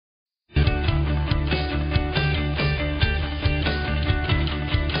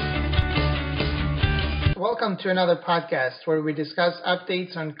welcome to another podcast where we discuss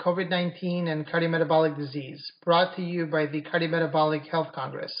updates on COVID-19 and cardiometabolic disease, brought to you by the Cardiometabolic Health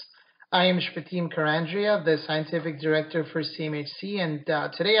Congress. I am Shpatim Karandria, the Scientific Director for CMHC, and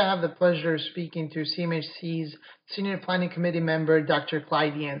today I have the pleasure of speaking to CMHC's Senior Planning Committee member, Dr.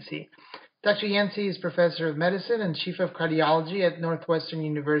 Clyde Yancy. Dr. Yancy is Professor of Medicine and Chief of Cardiology at Northwestern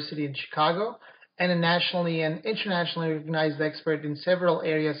University in Chicago, and a nationally and internationally recognized expert in several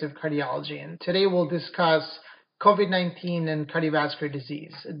areas of cardiology. And today we'll discuss COVID-19 and cardiovascular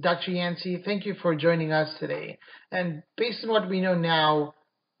disease. Dr. Yancy, thank you for joining us today. And based on what we know now,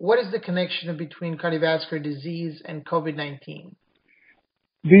 what is the connection between cardiovascular disease and COVID-19?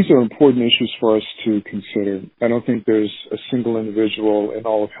 These are important issues for us to consider. I don't think there's a single individual in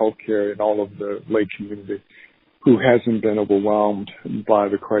all of healthcare, in all of the lay community, who hasn't been overwhelmed by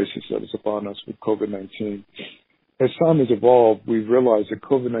the crisis that is upon us with COVID-19. As time has evolved, we've realized that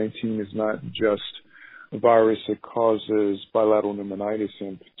COVID-19 is not just a virus that causes bilateral pneumonitis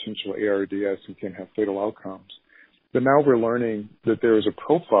and potential ARDS and can have fatal outcomes. But now we're learning that there is a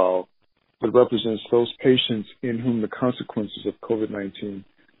profile that represents those patients in whom the consequences of COVID-19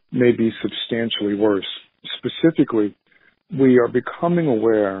 may be substantially worse. Specifically, we are becoming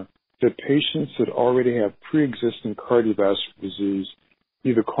aware that patients that already have pre-existing cardiovascular disease,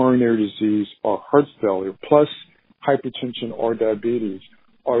 either coronary disease or heart failure, plus hypertension or diabetes,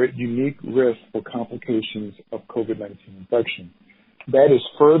 are at unique risk for complications of COVID-19 infection. That is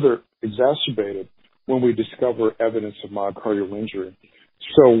further exacerbated when we discover evidence of myocardial injury.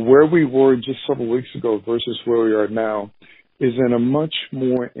 So where we were just several weeks ago versus where we are now is in a much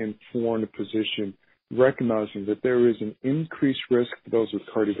more informed position, recognizing that there is an increased risk for those with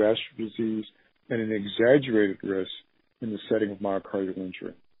cardiovascular disease and an exaggerated risk in the setting of myocardial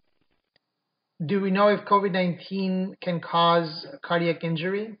injury. Do we know if COVID-19 can cause cardiac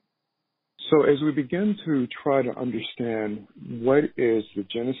injury? So as we begin to try to understand what is the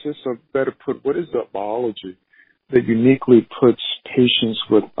genesis, or better put, what is the biology that uniquely puts patients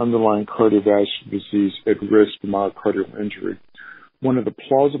with underlying cardiovascular disease at risk of myocardial injury, one of the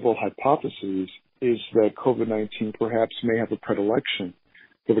plausible hypotheses is that COVID-19 perhaps may have a predilection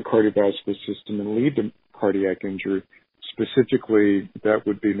for the cardiovascular system and lead to cardiac injury. Specifically, that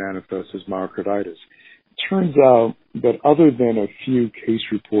would be manifest as myocarditis. It turns out that other than a few case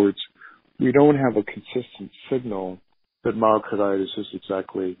reports, we don't have a consistent signal that myocarditis is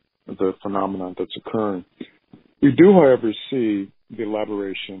exactly the phenomenon that's occurring. We do, however, see the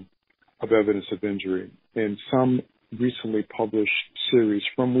elaboration of evidence of injury in some recently published series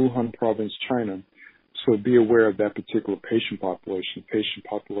from Wuhan province, China. So be aware of that particular patient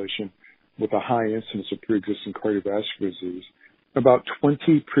population with a high incidence of pre-existing cardiovascular disease. About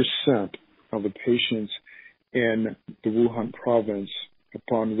 20% of the patients in the Wuhan province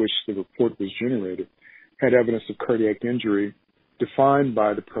upon which the report was generated had evidence of cardiac injury defined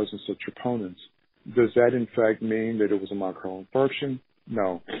by the presence of troponins. Does that in fact mean that it was a myocardial infarction?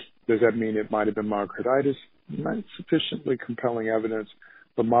 No. Does that mean it might have been myocarditis? Not sufficiently compelling evidence,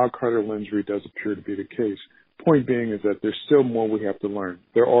 but myocardial injury does appear to be the case. Point being is that there's still more we have to learn.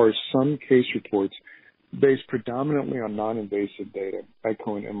 There are some case reports based predominantly on non-invasive data,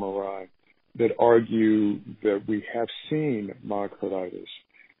 echo and MRI, that argue that we have seen myocarditis,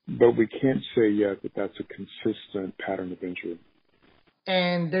 but we can't say yet that that's a consistent pattern of injury.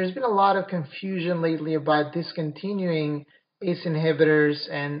 And there's been a lot of confusion lately about discontinuing ACE inhibitors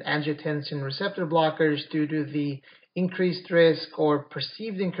and angiotensin receptor blockers due to the increased risk or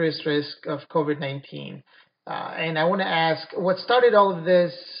perceived increased risk of COVID-19. And I want to ask, what started all of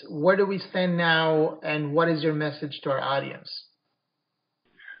this? Where do we stand now? And what is your message to our audience?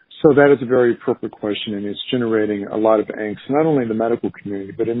 So that is a very appropriate question, and it's generating a lot of angst, not only in the medical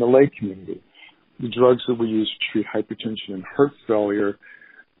community, but in the lay community. The drugs that we use to treat hypertension and heart failure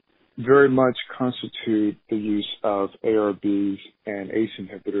very much constitute the use of ARBs and ACE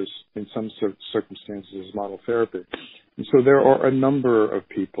inhibitors in some circumstances as monotherapy. And so there are a number of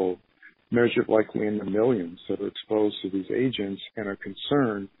people, measured likely in the millions, that are exposed to these agents and are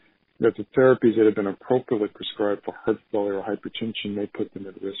concerned that the therapies that have been appropriately prescribed for heart failure or hypertension may put them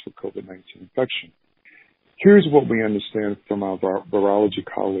at risk for COVID-19 infection. Here's what we understand from our virology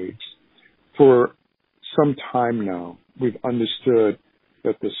colleagues. For some time now, we've understood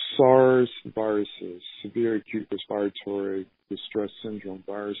that the SARS viruses, severe acute respiratory distress syndrome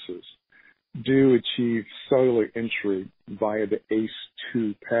viruses, do achieve cellular entry via the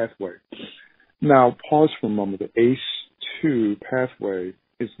ACE2 pathway. Now, pause for a moment. The ACE2 pathway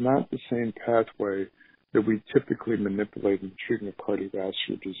is not the same pathway that we typically manipulate in the treatment of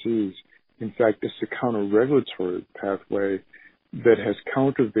cardiovascular disease. In fact, it's a counter-regulatory pathway that has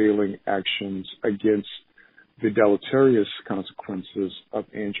countervailing actions against the deleterious consequences of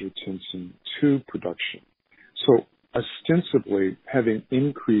angiotensin II production. So ostensibly, having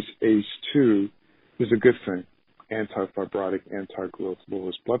increased ACE2 is a good thing. Anti-fibrotic, anti-growth,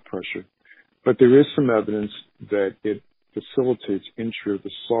 lowers blood pressure. But there is some evidence that it facilitates entry of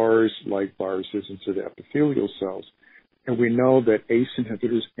the SARS-like viruses into the epithelial cells. And we know that ACE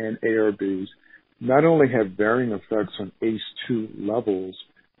inhibitors and ARBs not only have varying effects on ACE2 levels,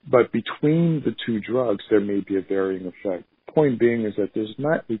 but between the two drugs, there may be a varying effect. Point being is that there's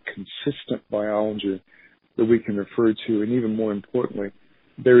not a consistent biology that we can refer to, and even more importantly,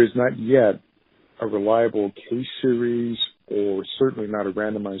 there is not yet a reliable case series or certainly not a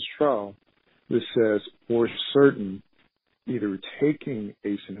randomized trial that says for certain either taking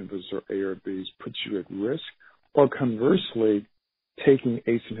ACE inhibitors or ARBs puts you at risk, or conversely, taking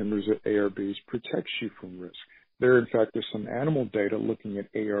ACE inhibitors or ARBs protects you from risk. There, in fact, is some animal data looking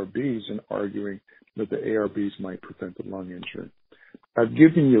at ARBs and arguing that the ARBs might prevent the lung injury. I've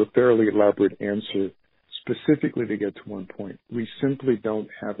given you a fairly elaborate answer specifically to get to one point. We simply don't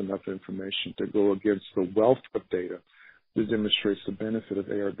have enough information to go against the wealth of data that demonstrates the benefit of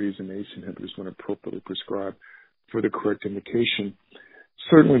ARBs and ACE inhibitors when appropriately prescribed for the correct indication.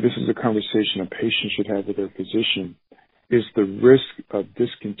 Certainly, this is a conversation a patient should have with their physician. Is the risk of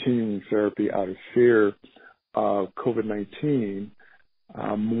discontinuing therapy out of fear of COVID-19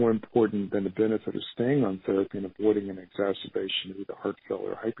 more important than the benefit of staying on therapy and avoiding an exacerbation of either heart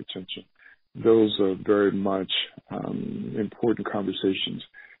failure or hypertension? Those are very much important conversations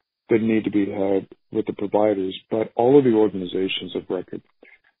that need to be had with the providers, but all of the organizations of record,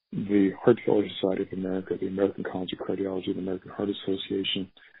 the Heart Failure Society of America, the American College of Cardiology, the American Heart Association,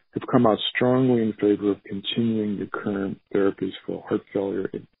 have come out strongly in favor of continuing the current therapies for heart failure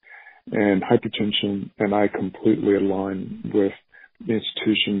and hypertension, and I completely align with the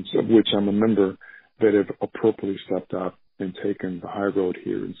institutions of which I'm a member that have appropriately stepped up and taken the high road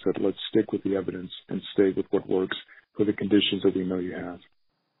here and said, let's stick with the evidence and stay with what works for the conditions that we know you have.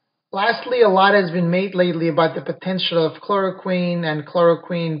 Lastly, a lot has been made lately about the potential of chloroquine and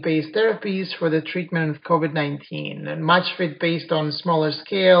chloroquine-based therapies for the treatment of COVID-19, and much of it based on smaller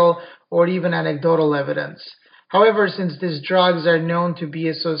scale or even anecdotal evidence. However, since these drugs are known to be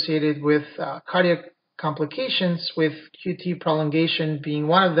associated with cardiac complications, with QT prolongation being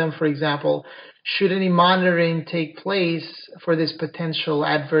one of them, for example, should any monitoring take place for these potential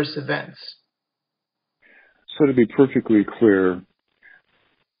adverse events? So to be perfectly clear,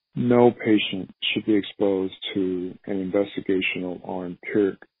 no patient should be exposed to an investigational or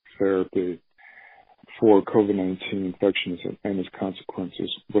empiric therapy for COVID-19 infections and its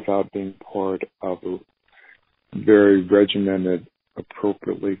consequences without being part of a very regimented,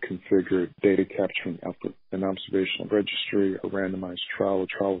 appropriately configured data capturing effort, an observational registry, a randomized trial, a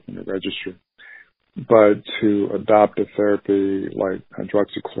trial within a registry. But to adopt a therapy like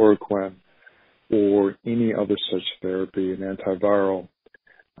hydroxychloroquine or any other such therapy, an antiviral,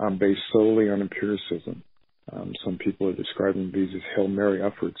 based solely on empiricism. Some people are describing these as Hail Mary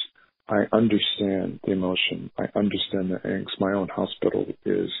efforts. I understand the emotion. I understand the angst. My own hospital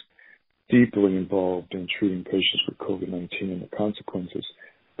is deeply involved in treating patients with COVID-19 and the consequences.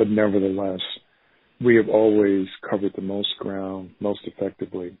 But nevertheless, we have always covered the most ground most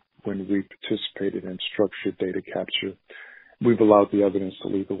effectively when we participated in structured data capture. We've allowed the evidence to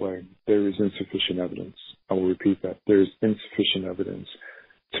lead the way. There is insufficient evidence. I will repeat that. There is insufficient evidence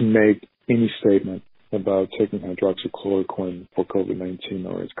to make any statement about taking hydroxychloroquine for COVID-19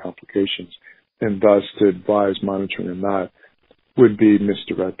 or its complications, and thus to advise monitoring or not would be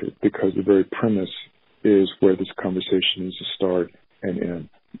misdirected, because the very premise is where this conversation needs to start and end.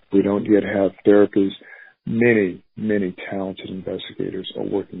 We don't yet have therapies. Many, many talented investigators are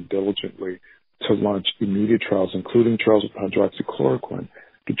working diligently to launch immediate trials, including trials of hydroxychloroquine,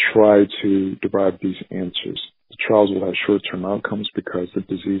 to try to derive these answers. The trials will have short-term outcomes because the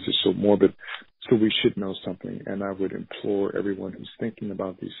disease is so morbid, so we should know something. And I would implore everyone who's thinking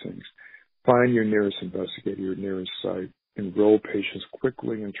about these things, find your nearest investigator, your nearest site, enroll patients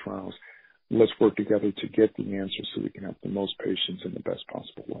quickly in trials. Let's work together to get the answers so we can help the most patients in the best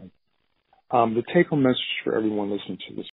possible way. The take-home message for everyone listening to this